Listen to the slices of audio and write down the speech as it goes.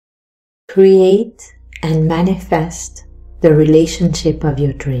Create and manifest the relationship of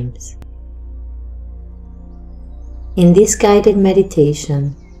your dreams. In this guided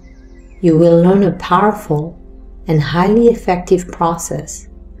meditation, you will learn a powerful and highly effective process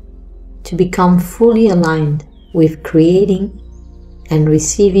to become fully aligned with creating and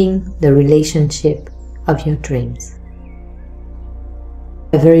receiving the relationship of your dreams.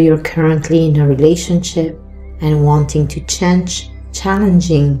 Whether you're currently in a relationship and wanting to change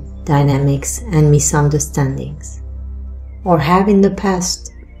challenging dynamics and misunderstandings, or have in the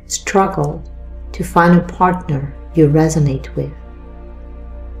past struggled to find a partner you resonate with,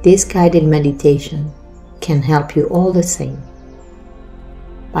 this guided meditation can help you all the same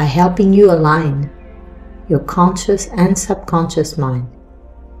by helping you align your conscious and subconscious mind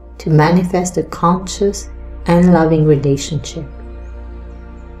to manifest a conscious and loving relationship.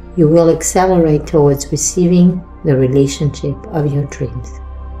 You will accelerate towards receiving the relationship of your dreams.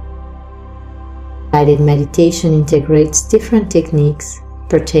 Guided meditation integrates different techniques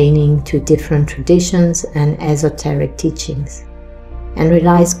pertaining to different traditions and esoteric teachings, and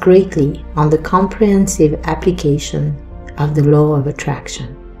relies greatly on the comprehensive application of the law of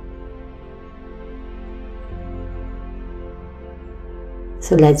attraction.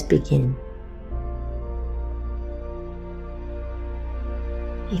 So let's begin.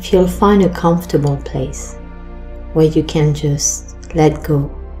 If you'll find a comfortable place where you can just let go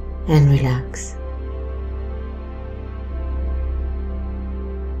and relax.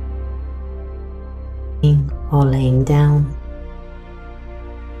 Or laying down.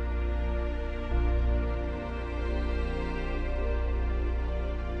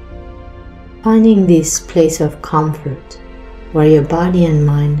 Finding this place of comfort where your body and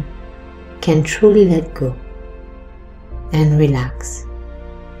mind can truly let go and relax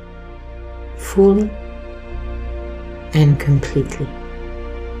fully and completely.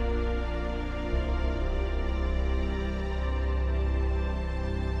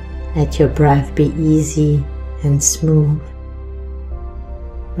 Let your breath be easy and smooth.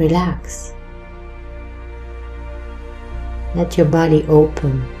 Relax. Let your body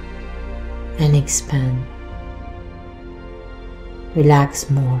open and expand.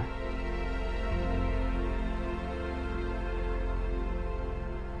 Relax more.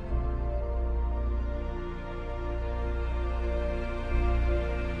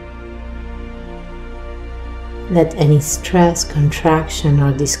 Let any stress, contraction,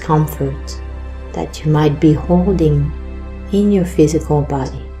 or discomfort that you might be holding in your physical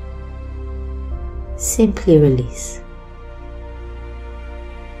body simply release.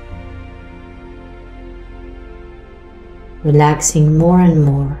 Relaxing more and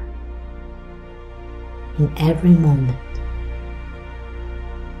more in every moment.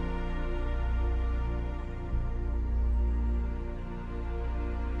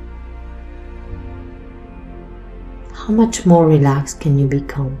 How much more relaxed can you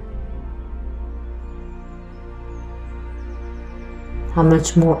become? How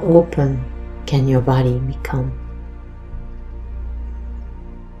much more open can your body become?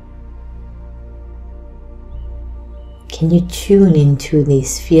 Can you tune into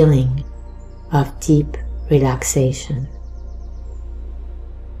this feeling of deep relaxation?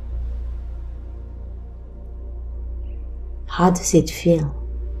 How does it feel?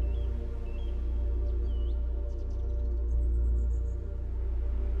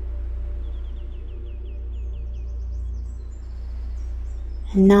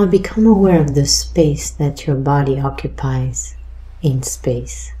 And now become aware of the space that your body occupies in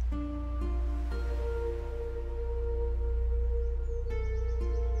space.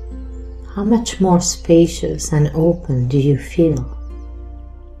 How much more spacious and open do you feel?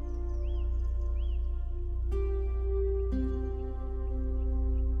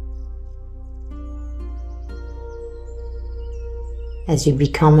 As you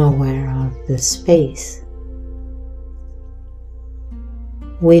become aware of the space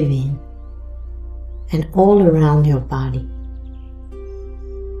within and all around your body.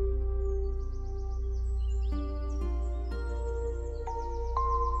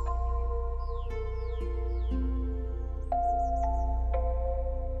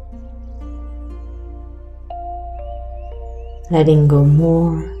 Letting go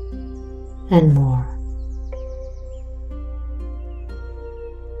more and more.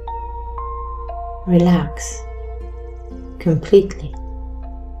 Relax completely.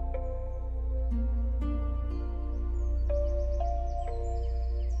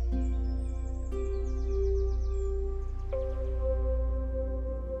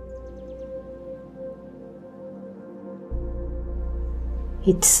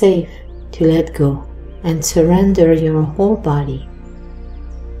 It's safe to let go and surrender your whole body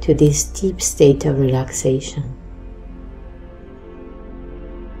to this deep state of relaxation.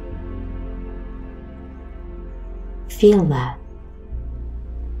 Feel that.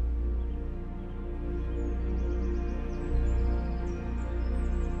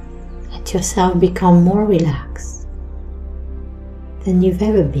 Let yourself become more relaxed than you've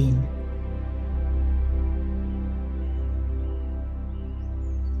ever been.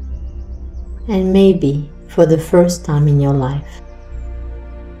 And maybe for the first time in your life,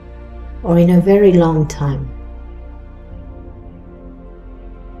 or in a very long time,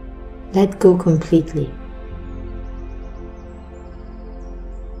 let go completely.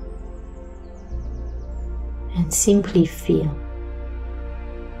 And simply feel.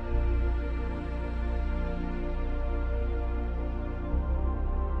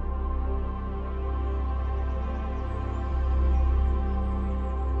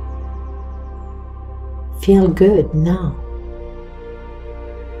 Feel good now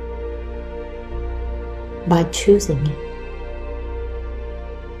by choosing it.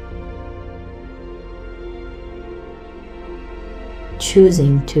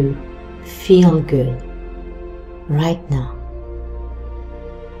 Choosing to feel good right now,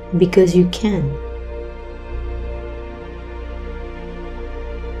 because you can.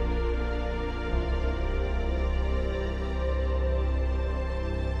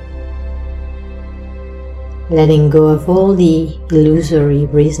 Letting go of all the illusory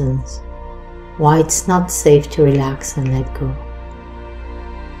reasons why it's not safe to relax and let go.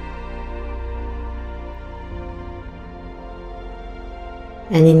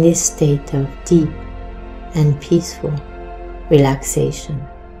 And in this state of deep and peaceful relaxation,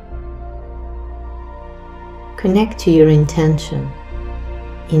 connect to your intention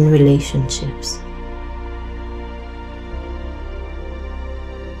in relationships.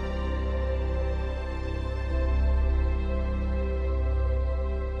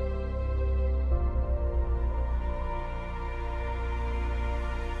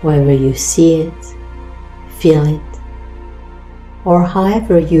 Wherever you see it, feel it, or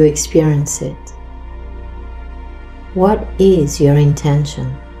however you experience it, what is your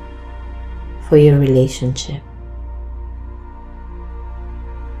intention for your relationship?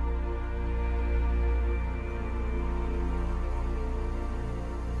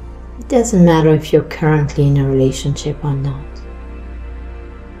 It doesn't matter if you're currently in a relationship or not.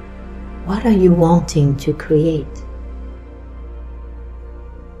 What are you wanting to create?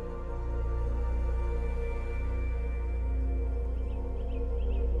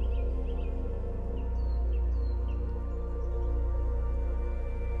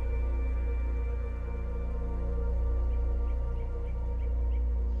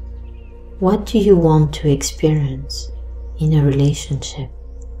 What do you want to experience in a relationship?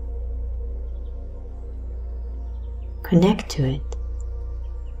 Connect to it.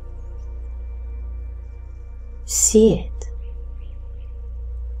 See it.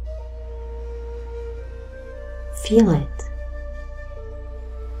 Feel it.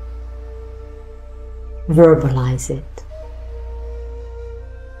 Verbalize it.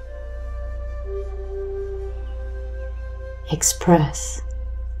 Express.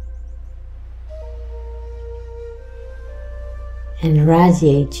 And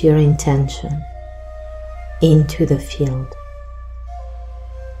radiate your intention into the field.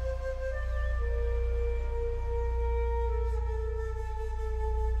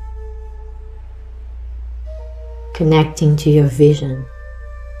 Connecting to your vision,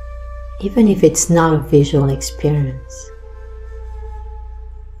 even if it's not a visual experience.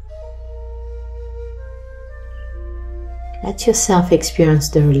 Let yourself experience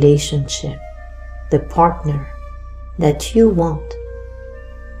the relationship, the partner that you want,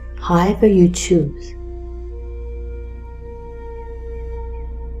 however you choose.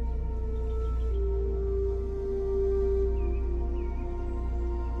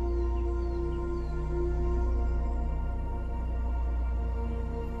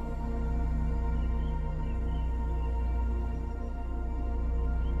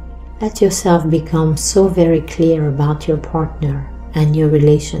 Let yourself become so very clear about your partner and your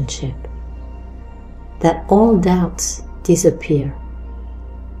relationship that all doubts disappear.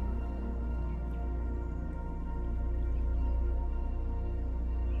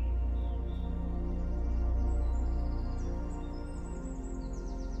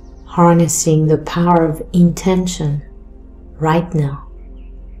 Harnessing the power of intention right now.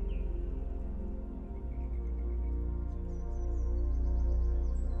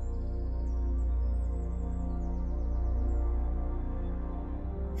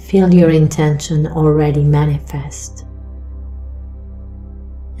 Feel your intention already manifest,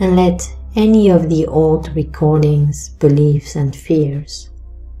 and let any of the old recordings, beliefs and fears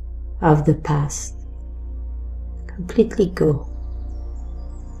of the past. Completely go.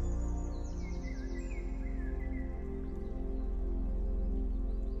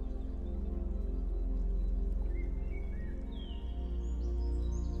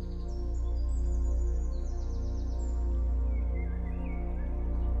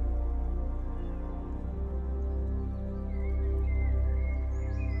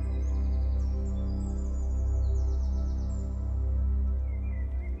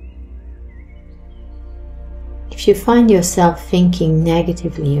 If you find yourself thinking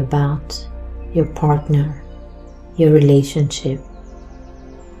negatively about your partner, your relationship,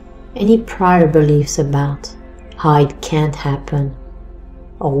 any prior beliefs about how it can't happen,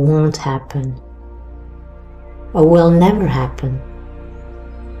 or won't happen, or will never happen,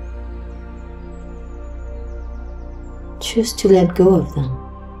 choose to let go of them.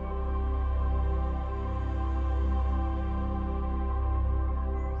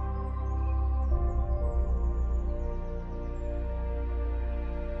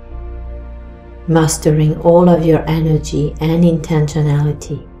 Mustering all of your energy and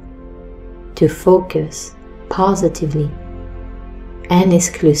intentionality to focus positively and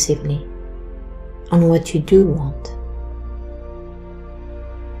exclusively on what you do want,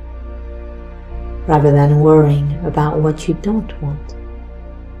 rather than worrying about what you don't want.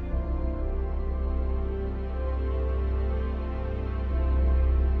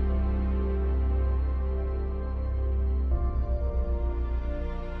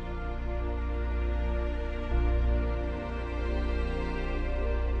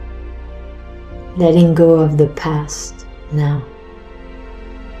 Letting go of the past now,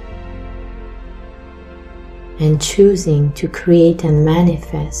 and choosing to create and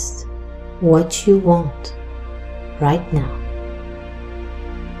manifest what you want right now.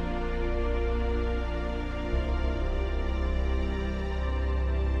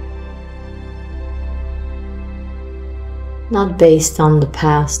 Not based on the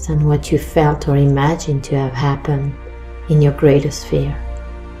past and what you felt or imagined to have happened in your greatest fear.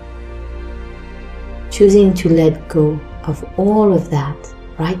 Choosing to let go of all of that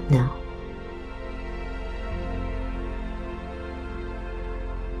right now.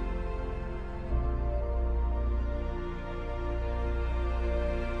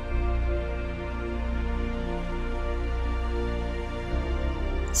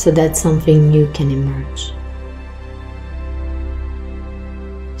 So that something new can emerge.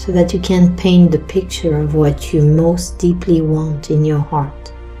 So that you can paint the picture of what you most deeply want in your heart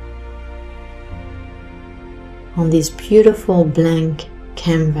on this beautiful blank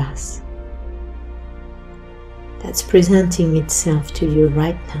canvas that's presenting itself to you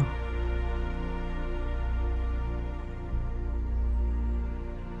right now.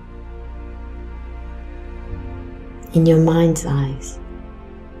 In your mind's eyes,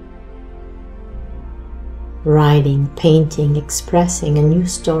 writing, painting, expressing a new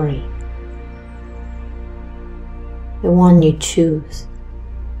story, the one you choose.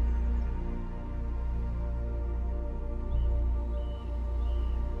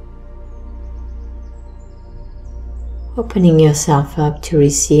 Opening yourself up to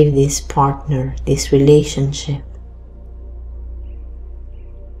receive this partner, this relationship.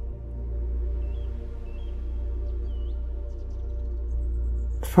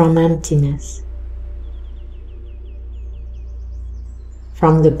 From emptiness,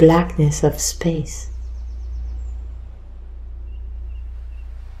 from the blackness of space.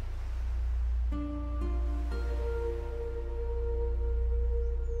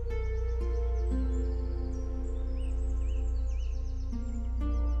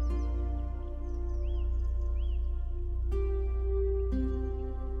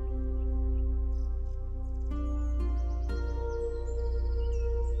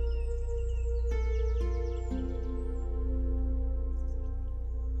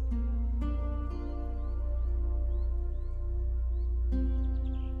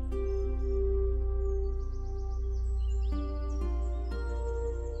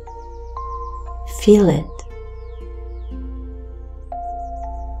 Feel it.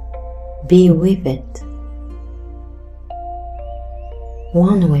 Be with it.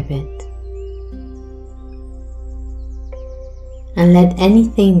 One with it. And let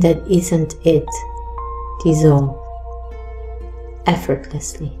anything that isn't it dissolve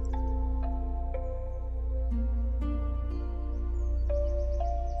effortlessly.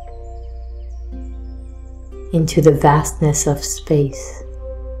 Into the vastness of space.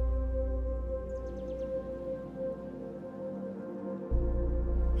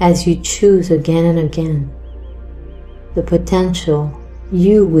 As you choose again and again the potential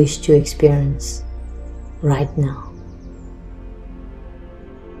you wish to experience right now.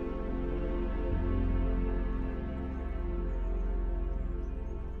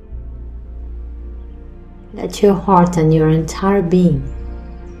 Let your heart and your entire being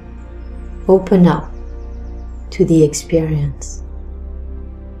open up to the experience.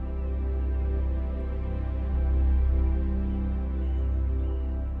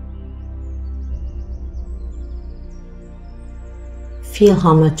 Feel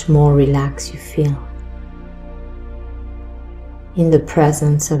how much more relaxed you feel in the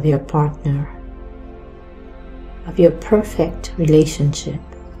presence of your partner, of your perfect relationship,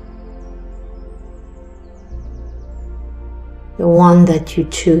 the one that you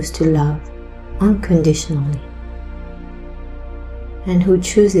choose to love unconditionally and who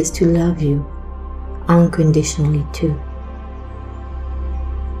chooses to love you unconditionally too.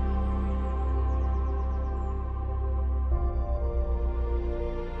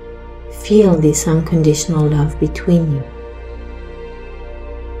 Feel this unconditional love between you.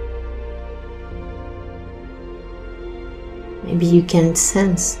 Maybe you can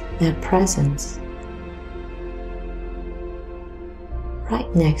sense their presence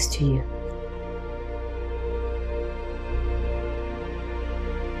right next to you.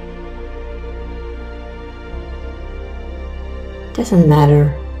 Doesn't matter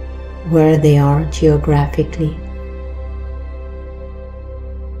where they are geographically.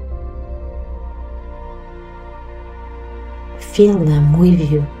 Feel them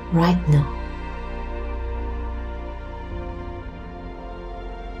with you right now.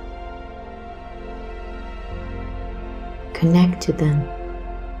 Connect to them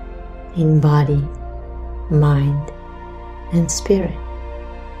in body, mind, and spirit.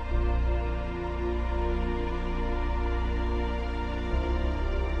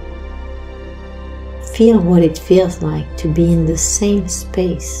 Feel what it feels like to be in the same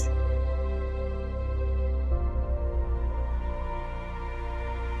space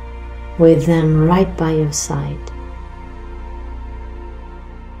with them right by your side.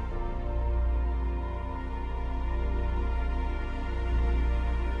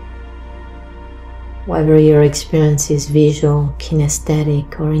 Whether your experience is visual,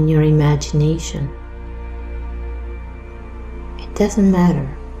 kinesthetic, or in your imagination, it doesn't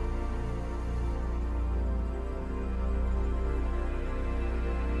matter.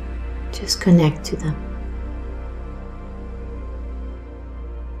 Just connect to them.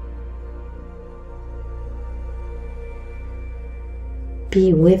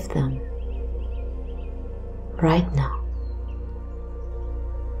 Be with them right now.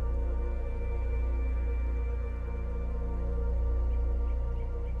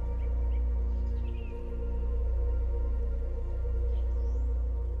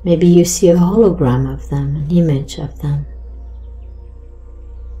 Maybe you see a hologram of them, an image of them.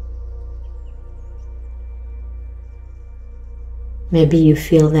 Maybe you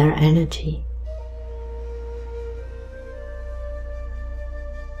feel their energy.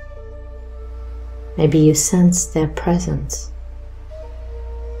 Maybe you sense their presence.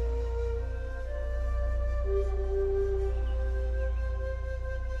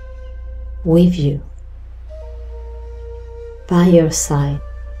 With you, by your side,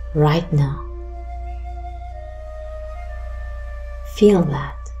 right now. Feel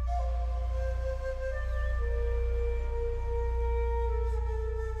that.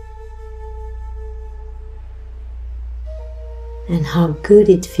 And how good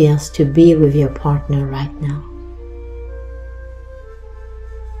it feels to be with your partner right now.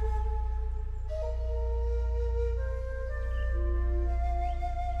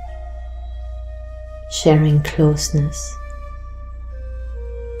 Sharing closeness,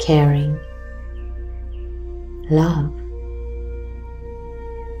 caring, love,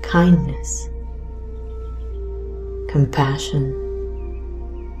 kindness, compassion,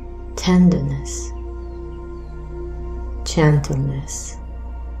 tenderness, gentleness,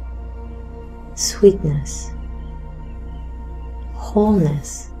 sweetness,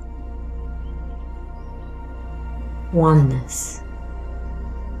 wholeness, oneness,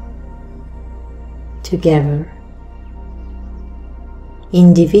 together,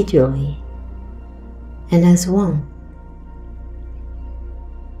 individually, and as one.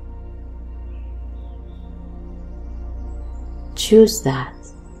 Choose that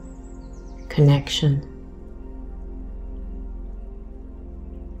connection.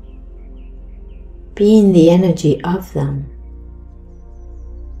 Be in the energy of them,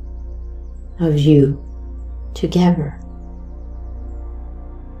 of you, together.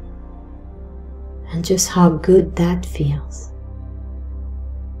 And just how good that feels.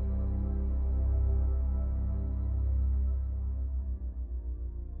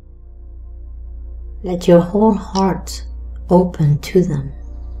 Let your whole heart open to them.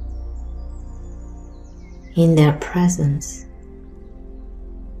 In their presence,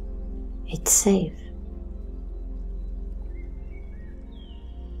 it's safe.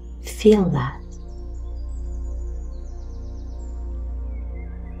 feel that.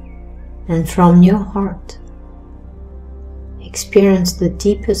 And from your heart, experience the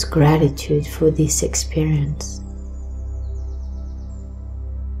deepest gratitude for this experience.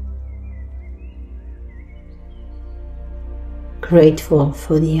 Grateful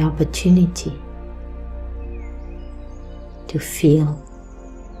for the opportunity to feel,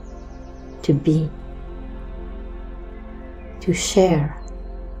 to be, to share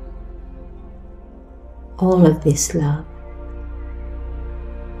all of this love,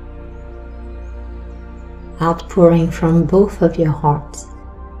 outpouring from both of your hearts.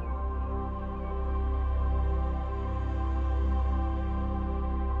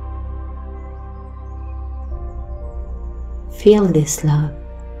 Feel this love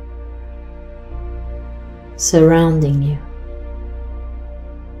surrounding you.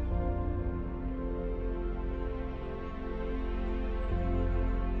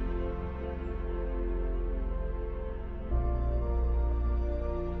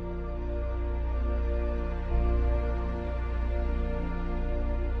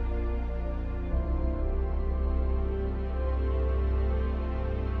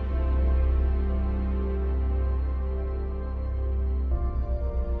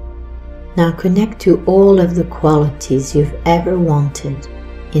 Now connect to all of the qualities you've ever wanted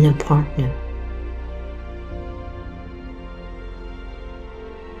in a partner.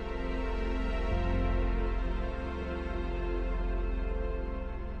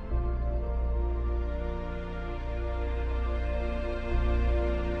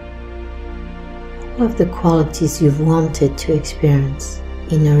 All of the qualities you've wanted to experience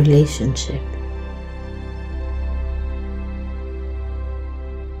in a relationship.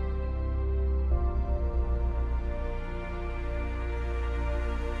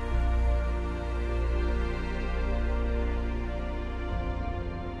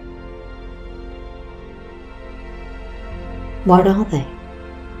 What are they?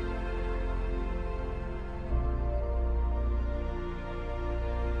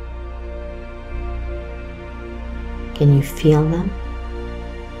 Can you feel them?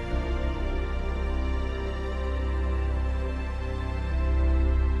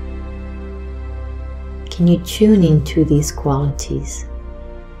 Can you tune into these qualities?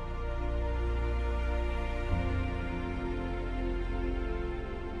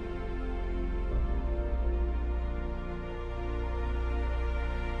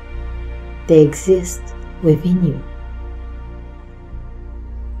 They exist within you.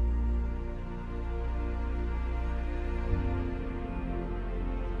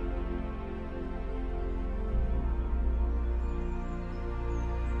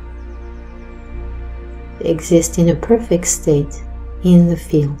 They exist in a perfect state in the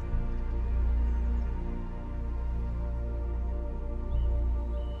field.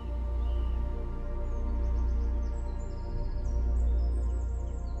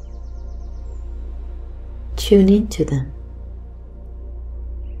 Tune into them.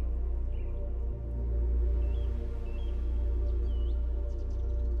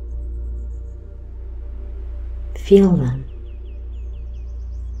 Feel them.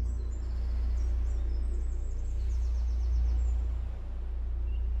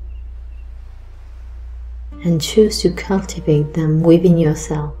 And choose to cultivate them within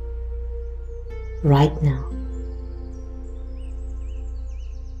yourself right now.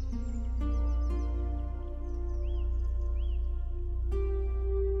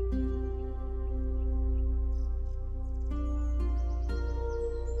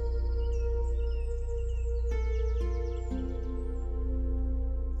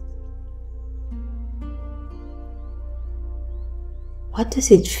 What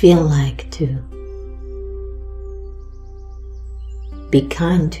does it feel like to be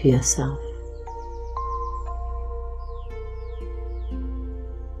kind to yourself?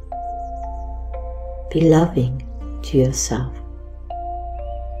 Be loving to yourself.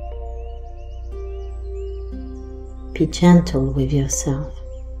 Be gentle with yourself.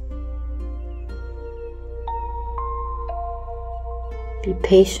 Be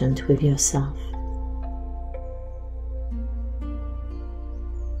patient with yourself.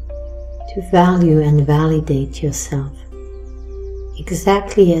 To value and validate yourself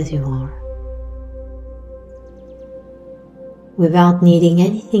exactly as you are, without needing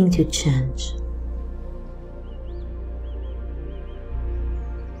anything to change.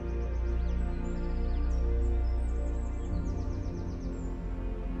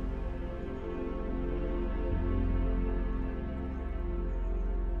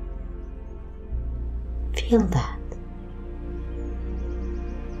 Feel that.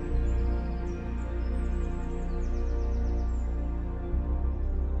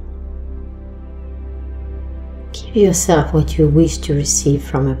 Give yourself what you wish to receive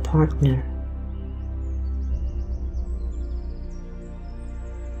from a partner.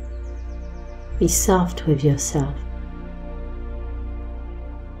 Be soft with yourself.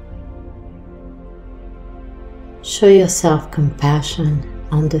 Show yourself compassion,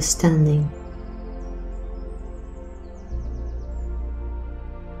 understanding.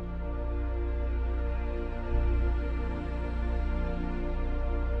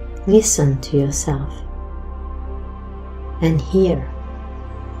 Listen to yourself and hear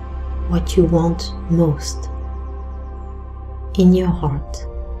what you want most in your heart.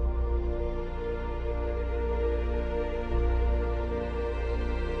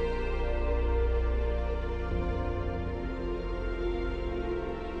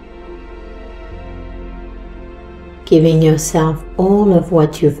 Giving yourself all of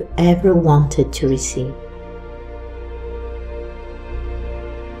what you've ever wanted to receive,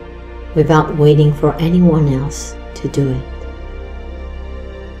 without waiting for anyone else to do it.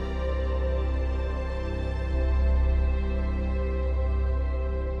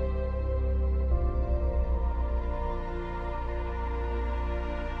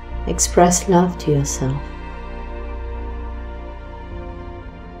 Express love to yourself.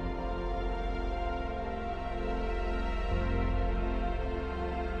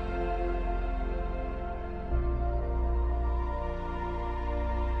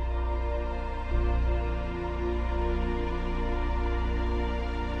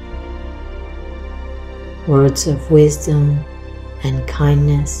 Words of wisdom and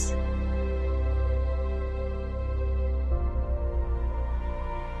kindness.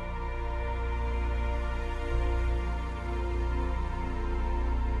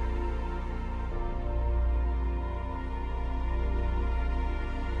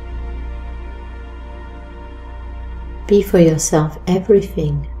 Be for yourself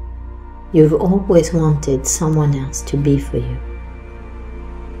everything you've always wanted someone else to be for you.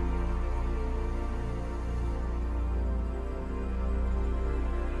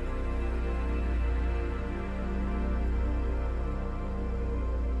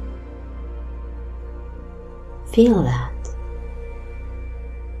 Feel that.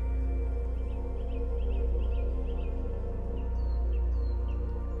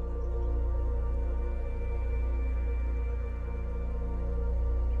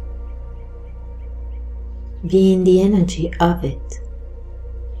 Be in the energy of it.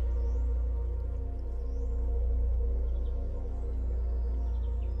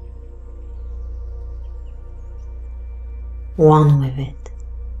 One with it.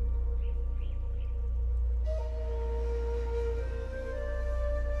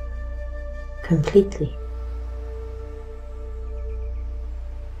 Completely.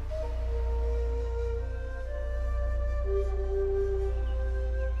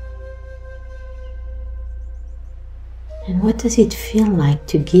 And what does it feel like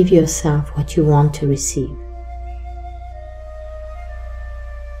to give yourself what you want to receive?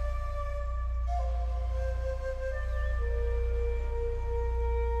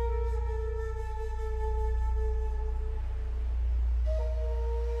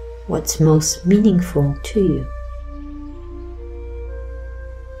 What's most meaningful to you?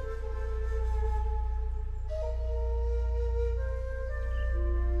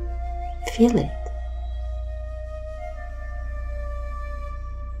 Feel it.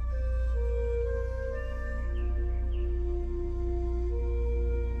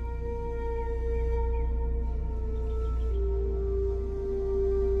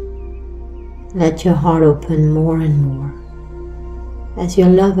 Let your heart open more and more as your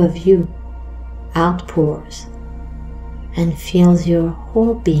love of you outpours and fills your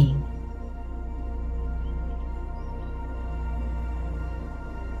whole being.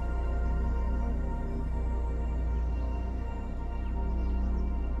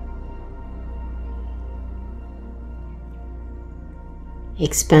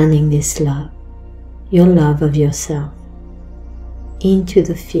 Expanding this love, your love of yourself, into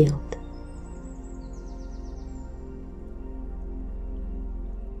the field.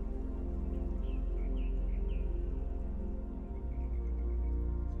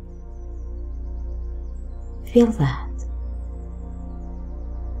 Feel that.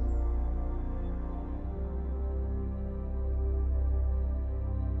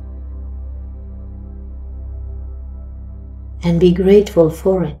 And be grateful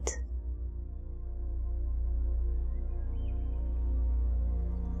for it.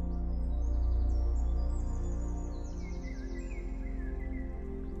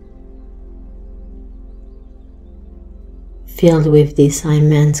 Filled with this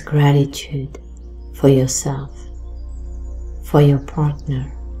immense gratitude for yourself, for your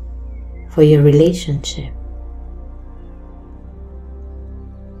partner, for your relationship,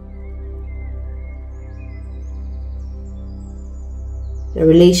 the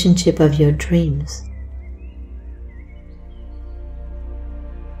relationship of your dreams,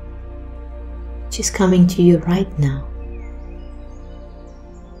 which is coming to you right now.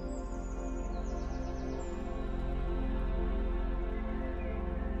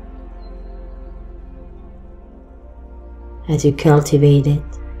 As you cultivate it,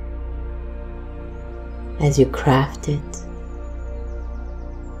 as you craft it,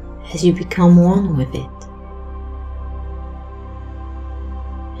 as you become one with it,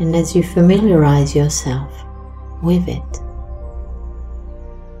 and as you familiarize yourself with it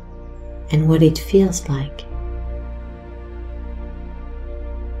and what it feels like.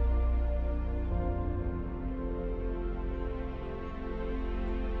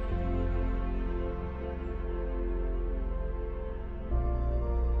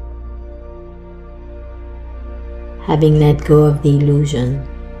 Having let go of the illusion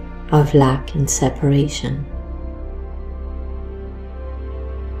of lack and separation,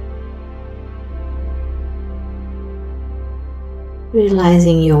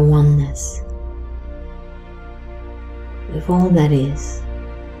 realizing your oneness with all that is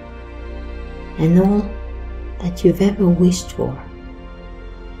and all that you've ever wished for.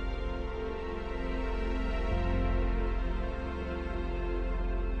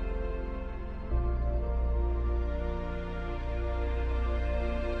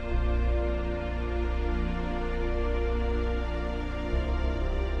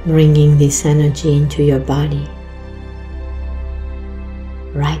 Bringing this energy into your body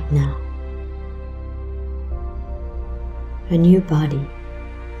right now. A new body.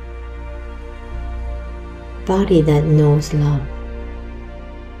 A body that knows love.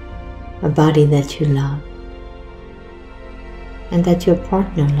 A body that you love and that your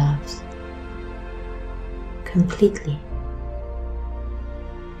partner loves completely.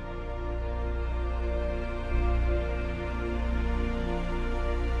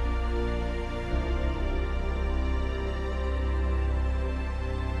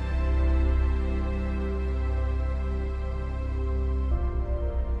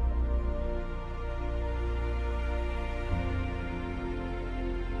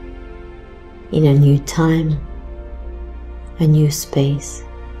 In a new time, a new space,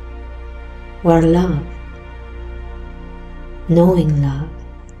 where love, knowing love,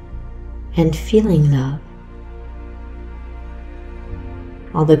 and feeling love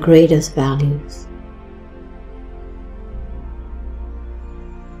are the greatest values.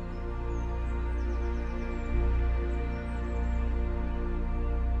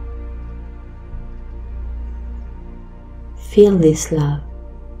 Feel this love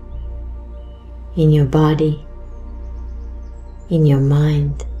in your body, in your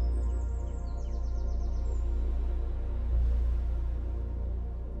mind,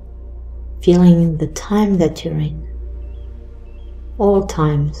 feeling the time that you're in, all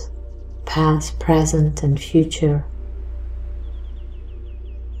times, past, present, and future.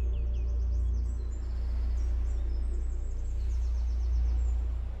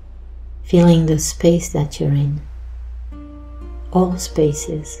 Feeling the space that you're in, all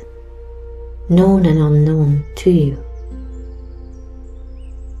spaces, known and unknown to you.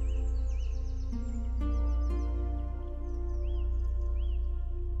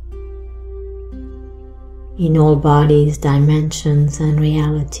 In all bodies, dimensions, and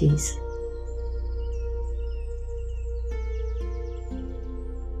realities.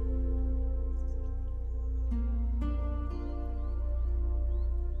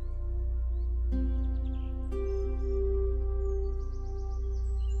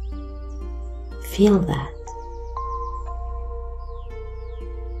 Feel that.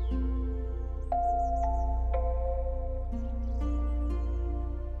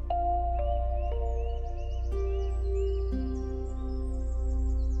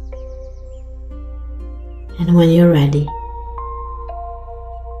 And when you're ready,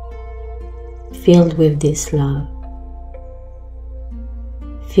 filled with this love,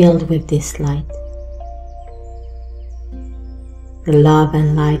 filled with this light, the love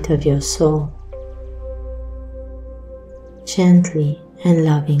and light of your soul, gently and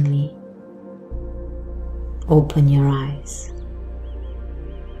lovingly open your eyes.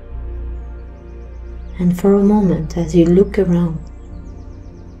 And for a moment, as you look around,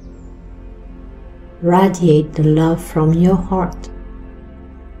 radiate the love from your heart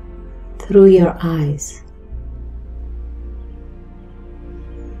through your eyes.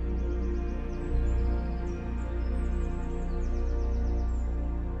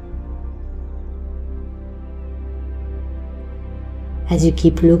 As you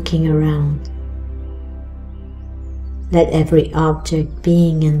keep looking around, let every object,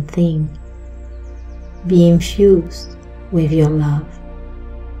 being, and thing be infused with your love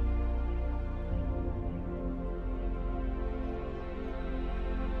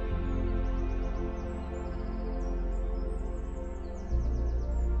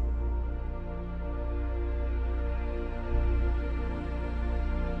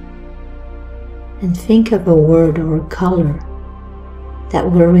and think of a word or a color that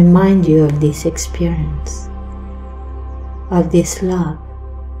will remind you of this experience, of this love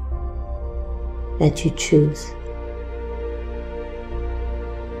that you choose.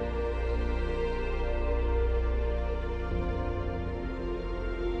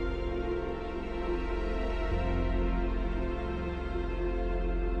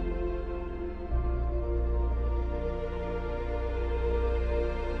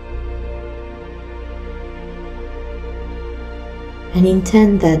 And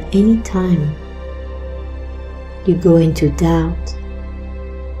intend that any time you go into doubt,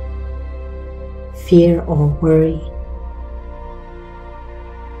 fear or worry,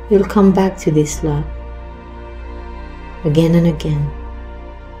 you'll come back to this love again and again,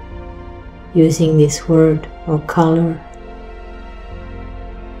 using this word or color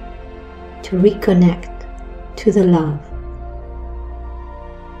to reconnect to the love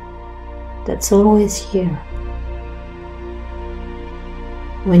that's always here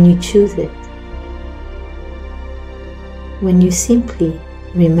when you choose it, when you simply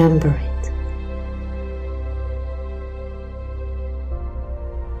remember it.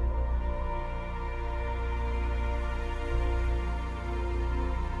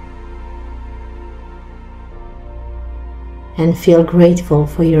 And feel grateful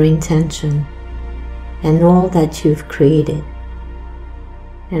for your intention and all that you've created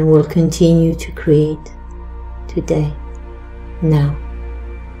and will continue to create today, now,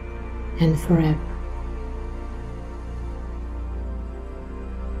 and forever.